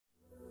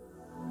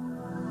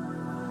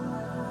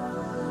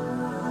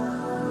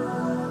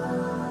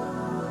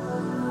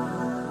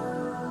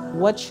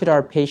what should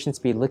our patients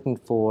be looking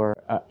for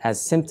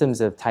as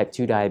symptoms of type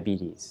 2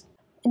 diabetes?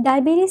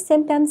 Diabetes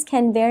symptoms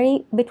can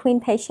vary between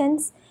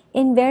patients.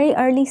 In very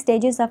early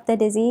stages of the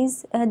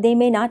disease, they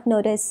may not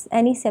notice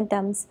any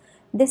symptoms.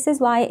 This is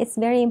why it's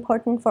very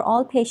important for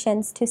all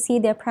patients to see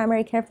their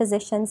primary care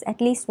physicians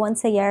at least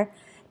once a year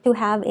to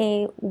have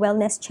a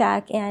wellness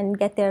check and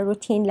get their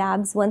routine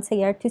labs once a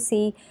year to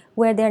see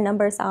where their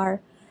numbers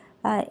are.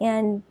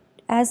 And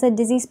as the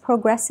disease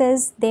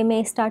progresses, they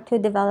may start to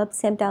develop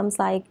symptoms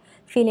like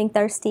feeling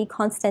thirsty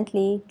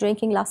constantly,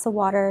 drinking lots of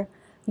water,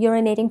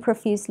 urinating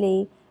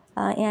profusely,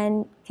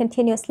 and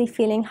continuously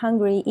feeling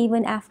hungry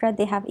even after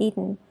they have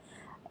eaten.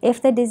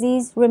 If the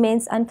disease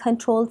remains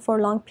uncontrolled for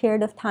a long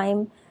period of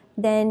time,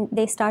 then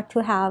they start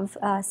to have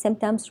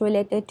symptoms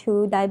related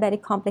to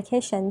diabetic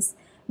complications.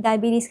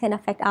 Diabetes can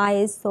affect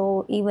eyes,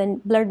 so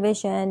even blurred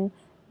vision,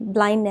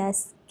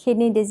 blindness,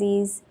 kidney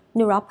disease,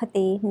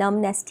 neuropathy,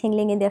 numbness,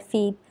 tingling in their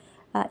feet.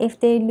 If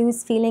they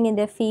lose feeling in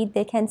their feet,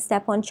 they can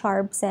step on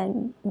sharps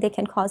and they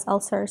can cause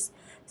ulcers.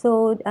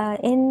 So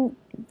in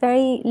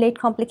very late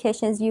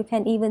complications, you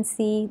can even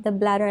see the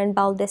bladder and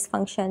bowel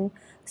dysfunction.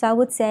 So I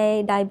would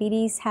say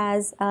diabetes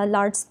has a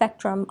large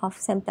spectrum of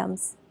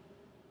symptoms.